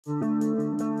Hi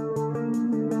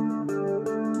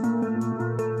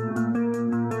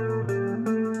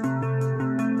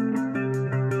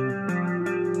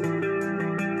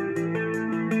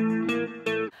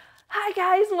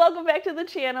guys, welcome back to the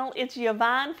channel. It's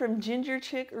Yvonne from Ginger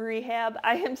Chick Rehab.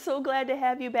 I am so glad to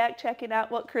have you back checking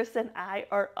out what Chris and I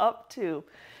are up to.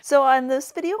 So on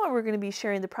this video, we're going to be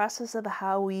sharing the process of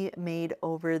how we made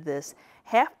over this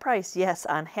half price. Yes,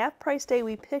 on half price day,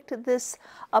 we picked this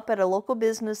up at a local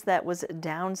business that was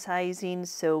downsizing.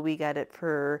 So we got it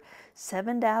for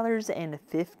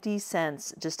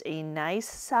 $7.50. Just a nice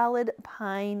solid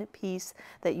pine piece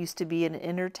that used to be an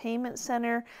entertainment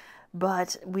center.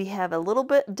 But we have a little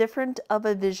bit different of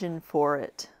a vision for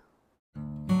it.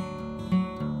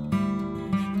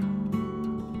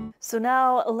 So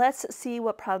now let's see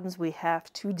what problems we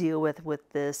have to deal with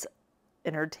this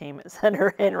entertainment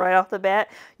center. And right off the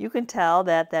bat, you can tell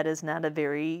that that is not a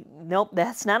very, nope,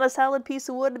 that's not a solid piece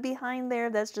of wood behind there.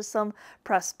 That's just some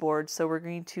press board. So we're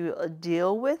going to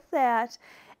deal with that.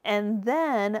 And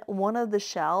then one of the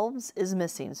shelves is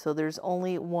missing. So there's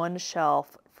only one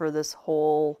shelf for this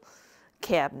whole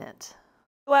cabinet.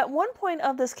 So at one point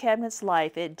of this cabinet's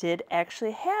life, it did actually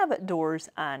have doors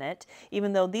on it,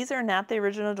 even though these are not the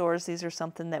original doors. These are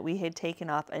something that we had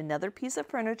taken off another piece of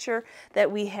furniture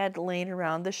that we had laying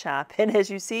around the shop. And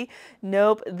as you see,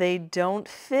 nope, they don't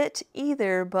fit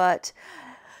either, but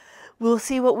we'll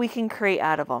see what we can create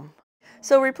out of them.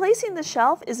 So replacing the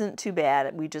shelf isn't too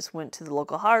bad. We just went to the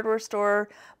local hardware store,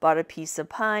 bought a piece of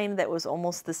pine that was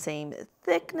almost the same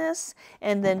thickness,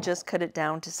 and then just cut it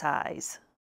down to size.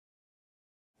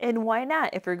 And why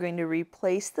not? If we're going to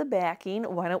replace the backing,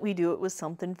 why don't we do it with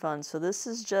something fun? So this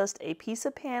is just a piece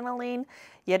of paneling,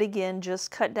 yet again,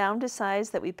 just cut down to size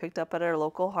that we picked up at our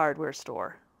local hardware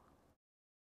store.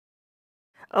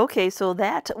 Okay, so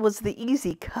that was the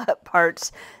easy cut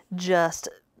parts, just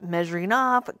measuring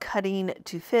off, cutting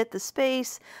to fit the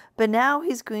space, but now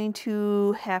he's going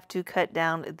to have to cut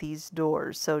down these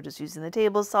doors. So just using the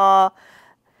table saw,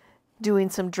 doing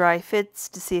some dry fits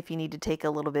to see if you need to take a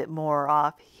little bit more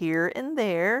off here and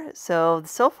there. So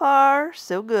far,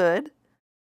 so good.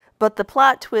 But the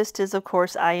plot twist is, of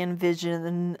course, I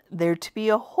envision there to be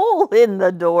a hole in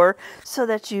the door so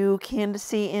that you can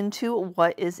see into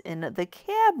what is in the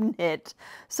cabinet.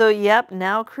 So, yep,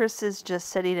 now Chris is just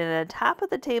sitting at the top of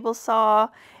the table saw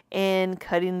and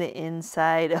cutting the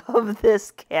inside of this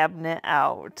cabinet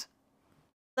out.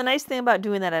 The nice thing about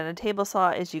doing that on a table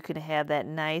saw is you can have that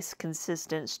nice,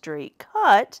 consistent, straight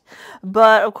cut,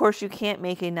 but of course you can't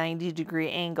make a 90-degree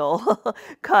angle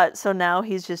cut, so now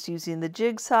he's just using the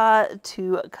jigsaw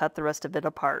to cut the rest of it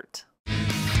apart.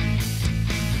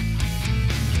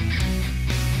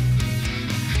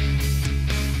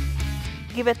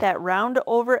 Give it that round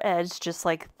over edge just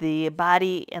like the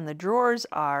body and the drawers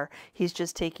are. He's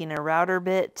just taking a router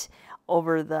bit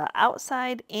over the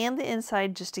outside and the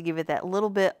inside just to give it that little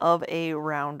bit of a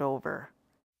round over.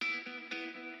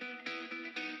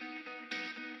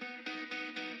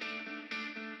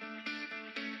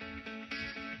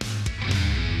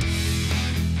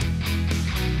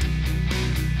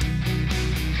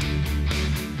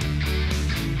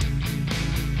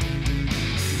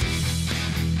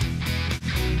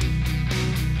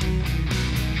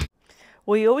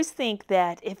 Well, you always think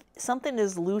that if something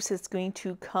is loose, it's going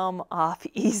to come off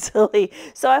easily.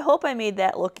 So I hope I made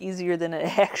that look easier than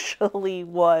it actually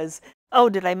was. Oh,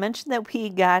 did I mention that we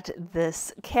got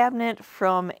this cabinet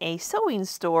from a sewing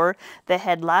store that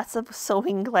had lots of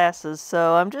sewing glasses?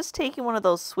 So I'm just taking one of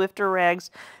those Swiffer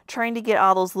rags, trying to get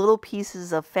all those little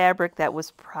pieces of fabric that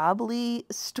was probably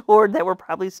stored,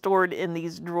 in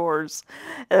these drawers.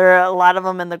 There are a lot of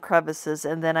them in the crevices.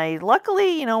 And then I,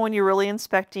 luckily, you know, when you're really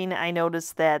inspecting, I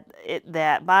noticed that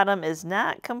that bottom is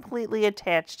not completely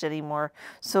attached anymore.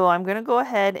 So I'm going to go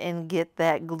ahead and get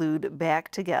that glued back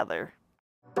together.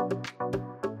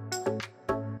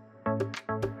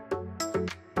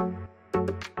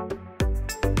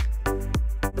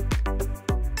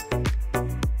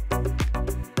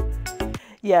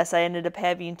 Yes, I ended up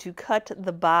having to cut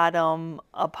the bottom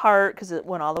apart because it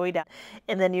went all the way down.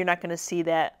 And then you're not going to see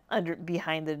that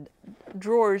behind the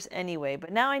drawers anyway.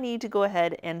 But now I need to go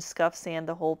ahead and scuff sand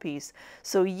the whole piece.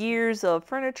 So years of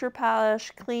furniture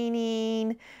polish,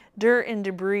 cleaning, dirt and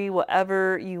debris,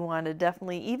 whatever you want to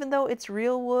definitely, even though it's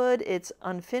real wood, it's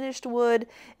unfinished wood,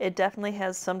 it definitely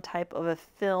has some type of a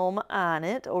film on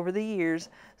it over the years.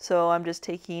 So I'm just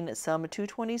taking some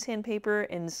 220 sandpaper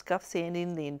and scuff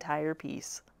sanding the entire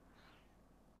piece.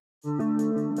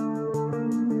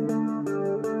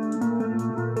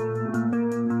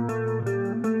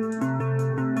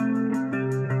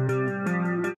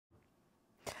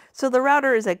 So the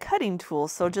router is a cutting tool,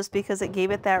 so just because it gave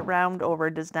it that round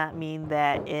over does not mean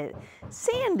that it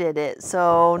sanded it.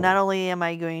 So not only am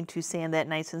I going to sand that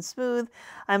nice and smooth,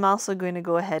 I'm also going to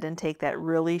go ahead and take that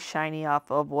really shiny off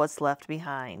of what's left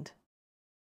behind.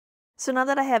 So now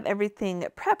that I have everything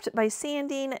prepped by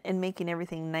sanding and making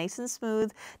everything nice and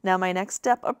smooth, now my next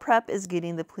step of prep is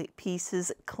getting the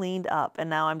pieces cleaned up. And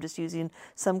now I'm just using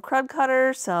some crud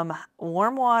cutter, some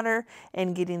warm water,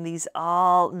 and getting these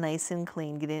all nice and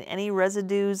clean, getting any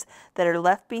residues that are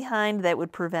left behind that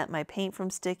would prevent my paint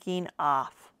from sticking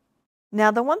off. Now,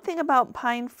 the one thing about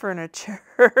pine furniture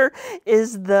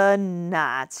is the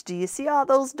knots. Do you see all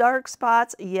those dark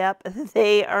spots? Yep,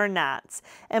 they are knots.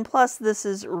 And plus, this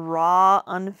is raw,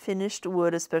 unfinished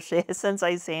wood, especially since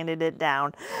I sanded it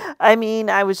down. I mean,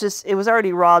 it was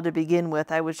already raw to begin with.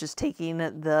 I was just taking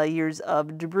the years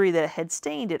of debris that had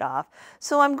stained it off.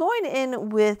 So I'm going in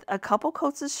with a couple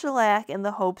coats of shellac in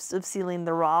the hopes of sealing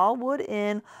the raw wood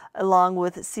in, along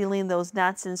with sealing those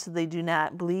knots in so they do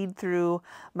not bleed through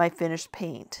my finished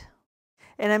paint.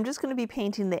 And I'm just going to be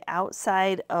painting the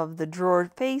outside of the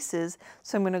drawer faces,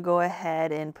 so I'm going to go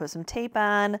ahead and put some tape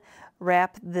on,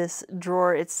 wrap this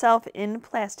drawer itself in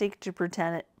plastic to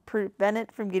prevent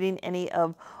it from getting any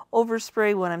of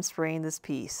overspray when I'm spraying this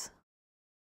piece.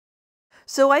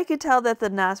 So I could tell that the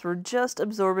knots were just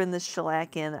absorbing the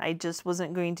shellac in. I just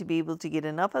wasn't going to be able to get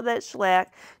enough of that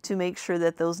shellac to make sure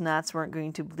that those knots weren't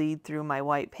going to bleed through my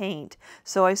white paint.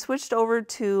 So I switched over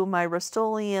to my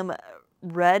Rust-Oleum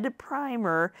red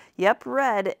primer. Yep,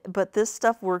 red, but this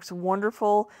stuff works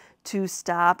wonderful to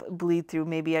stop bleed through.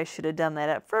 Maybe I should have done that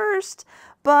at first,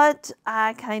 but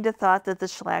I kind of thought that the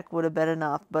shellac would have been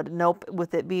enough. But nope,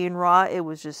 with it being raw, it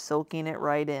was just soaking it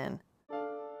right in.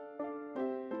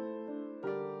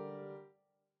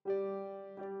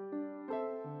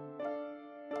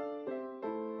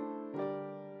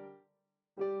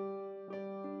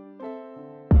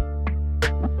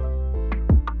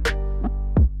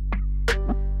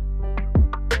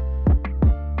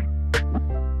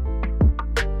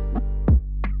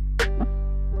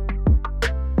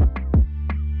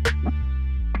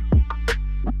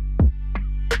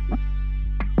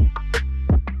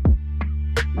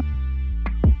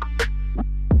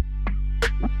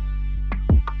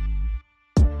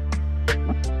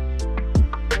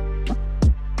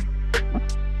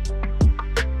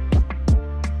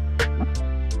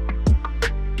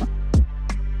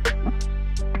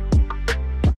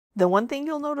 The one thing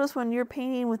you'll notice when you're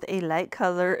painting with a light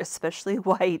color, especially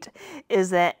white, is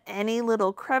that any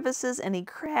little crevices, any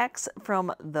cracks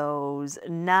from those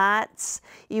knots,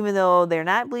 even though they're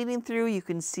not bleeding through, you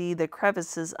can see the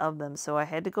crevices of them. So I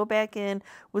had to go back in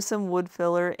with some wood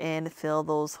filler and fill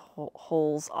those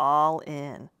holes all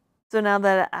in. So now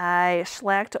that I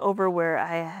shellacked over where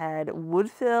I had wood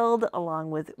filled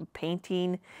along with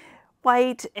painting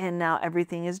white, and now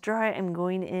everything is dry, I'm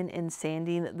going in and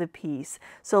sanding the piece.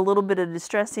 So a little bit of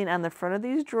distressing on the front of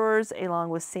these drawers along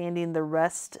with sanding the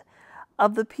rest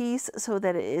of the piece so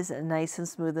that it is nice and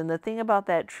smooth. And the thing about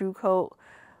that TrueCoat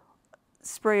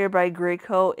sprayer by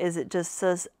Graco is it just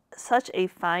says such a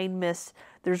fine mist,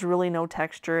 there's really no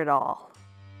texture at all.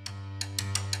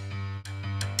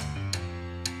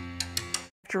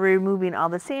 After removing all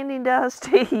the sanding dust,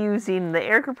 using the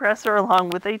air compressor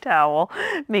along with a towel,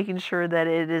 making sure that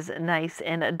it is nice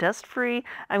and dust free,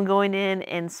 I'm going in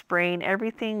and spraying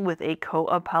everything with a coat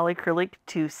of polycrylic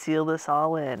to seal this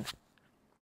all in.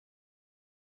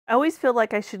 I always feel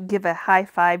like I should give a high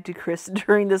five to Chris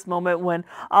during this moment when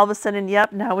all of a sudden,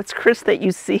 yep, now it's Chris that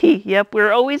you see. Yep,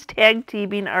 we're always tag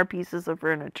teaming our pieces of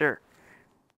furniture.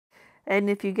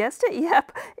 And if you guessed it,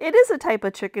 yep, it is a type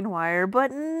of chicken wire,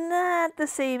 but not the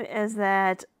same as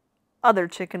that other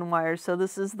chicken wire. So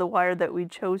this is the wire that we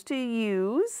chose to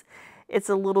use. It's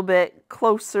a little bit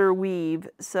closer weave,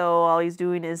 so all he's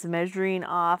doing is measuring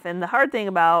off. And the hard thing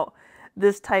about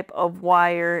this type of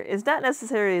wire is not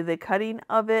necessarily the cutting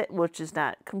of it, which is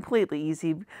not completely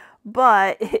easy,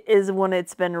 but it is when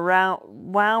it's been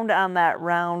wound on that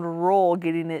round roll,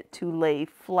 getting it to lay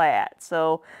flat.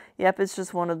 So yep, it's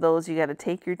just one of those, you got to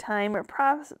take your time. It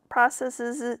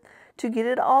processes it to get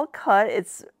it all cut.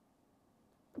 It's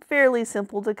fairly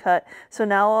simple to cut. So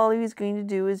now all he's going to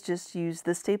do is just use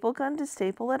the staple gun to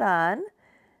staple it on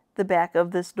the back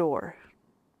of this door.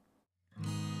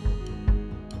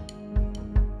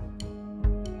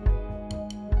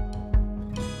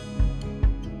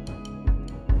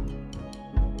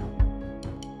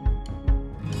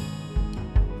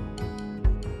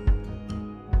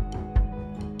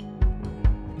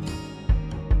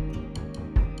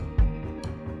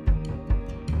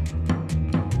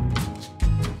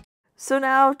 So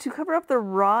now to cover up the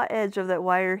raw edge of that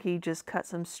wire, he just cut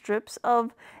some strips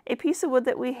of a piece of wood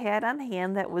that we had on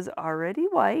hand that was already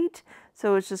white.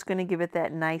 So it's just going to give it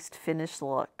that nice finished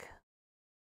look.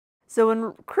 So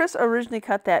when Chris originally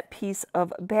cut that piece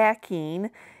of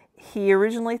backing, he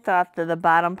originally thought that the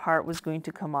bottom part was going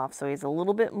to come off. So he has a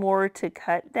little bit more to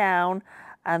cut down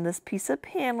on this piece of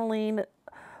paneling.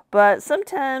 But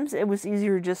sometimes it was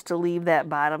easier just to leave that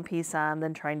bottom piece on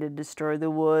than trying to destroy the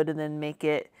wood and then make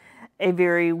it a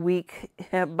very weak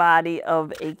body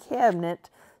of a cabinet.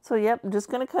 So yep, I'm just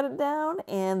going to cut it down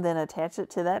and then attach it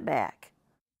to that back.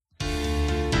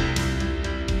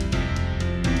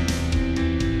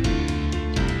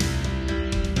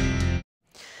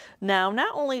 Now,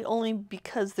 not only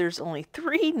because there's only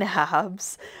 3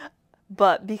 knobs,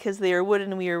 but because they are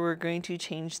wooden, we're going to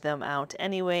change them out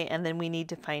anyway, and then we need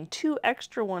to find 2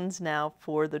 extra ones now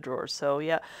for the drawers. So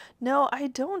yeah, no, I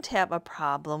don't have a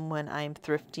problem when I'm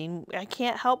thrifting. I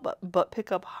can't help but pick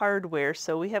up hardware,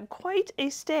 so we have quite a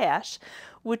stash,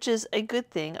 which is a good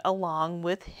thing, along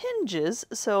with hinges.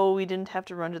 So we didn't have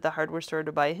to run to the hardware store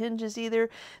to buy hinges either.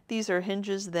 These are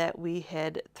hinges that we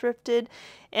had thrifted,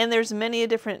 and there's many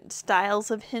different styles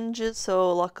of hinges,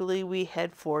 so luckily we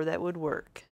had 4 that would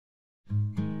work.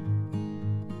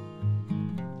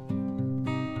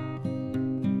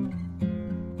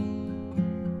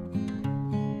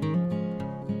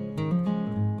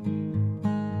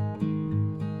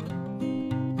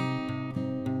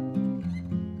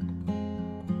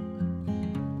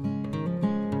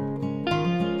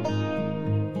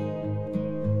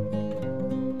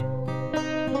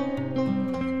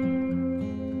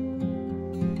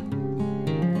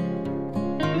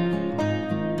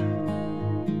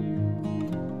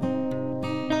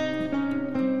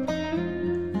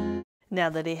 Now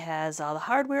that he has all the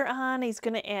hardware on, he's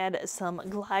going to add some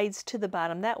glides to the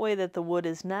bottom. That way that the wood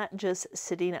is not just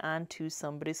sitting onto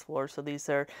somebody's floor. So these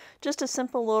are just a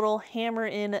simple little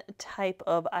hammer-in type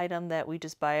of item that we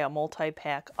just buy a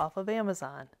multi-pack off of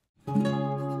Amazon.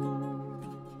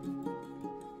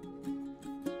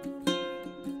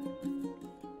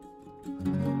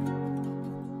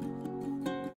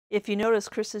 If you notice,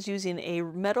 Chris is using a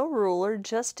metal ruler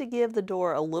just to give the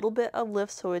door a little bit of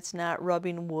lift so it's not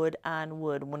rubbing wood on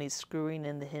wood when he's screwing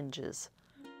in the hinges.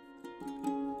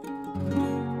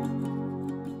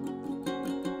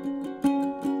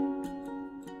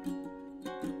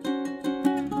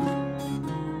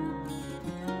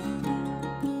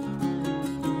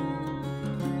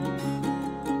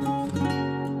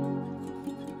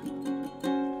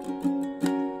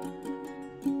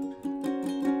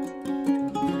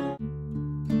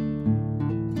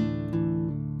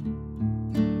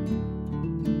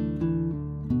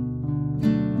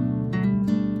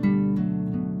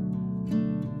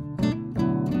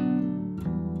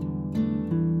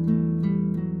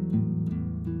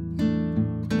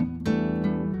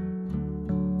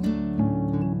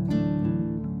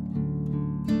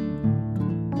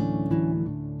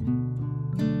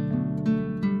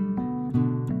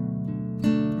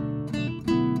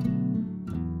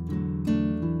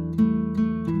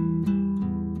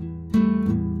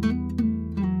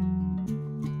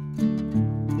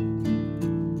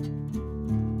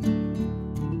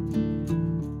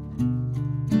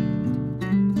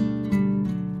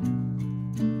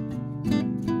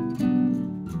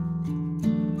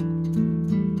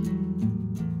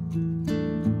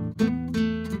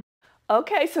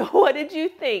 Okay, so what did you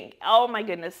think? Oh my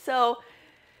goodness. So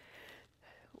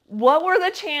what were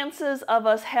the chances of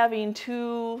us having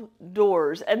 2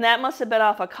 doors? And that must have been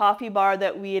off a coffee bar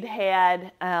that we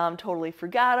had totally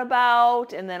forgot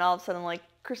about. And then all of a sudden, like,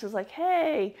 Chris is like,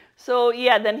 hey. So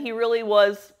yeah, then he really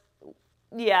was,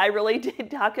 yeah, I really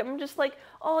did talk him. I'm just like,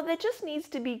 oh, that just needs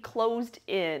to be closed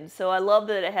in. So I love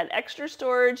that it had extra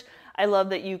storage. I love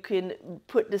that you can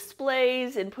put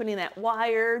displays, and putting that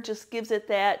wire just gives it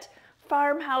that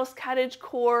farmhouse cottage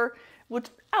core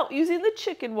without using the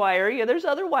chicken wire. Yeah, there's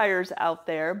other wires out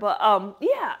there, but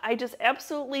yeah, I just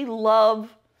absolutely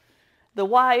love the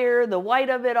wire, the white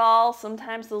of it all.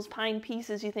 Sometimes those pine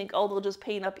pieces you think, oh, they'll just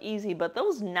paint up easy, but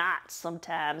those knots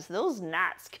sometimes, those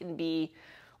knots can be,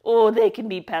 oh, they can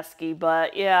be pesky.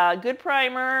 But yeah, good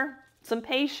primer, some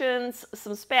patience,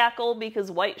 some spackle,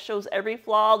 because white shows every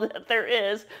flaw that there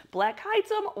is. Black hides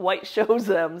them, white shows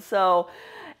them. So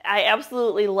I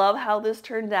absolutely love how this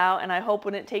turned out, and I hope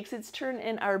when it takes its turn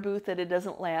in our booth that it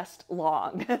doesn't last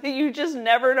long. You just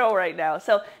never know right now.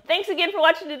 So thanks again for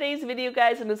watching today's video,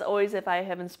 guys, and as always, if I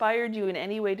have inspired you in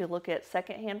any way to look at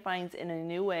secondhand finds in a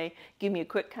new way, give me a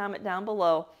quick comment down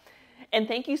below. And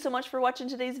thank you so much for watching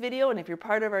today's video. And if you're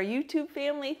part of our YouTube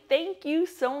family, thank you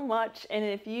so much. And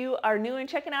if you are new and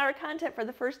checking out our content for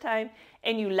the first time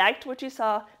and you liked what you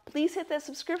saw, please hit that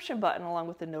subscription button along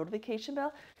with the notification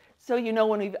bell so you know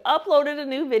when we've uploaded a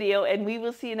new video. And we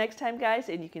will see you next time, guys,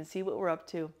 and you can see what we're up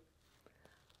to.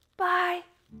 Bye.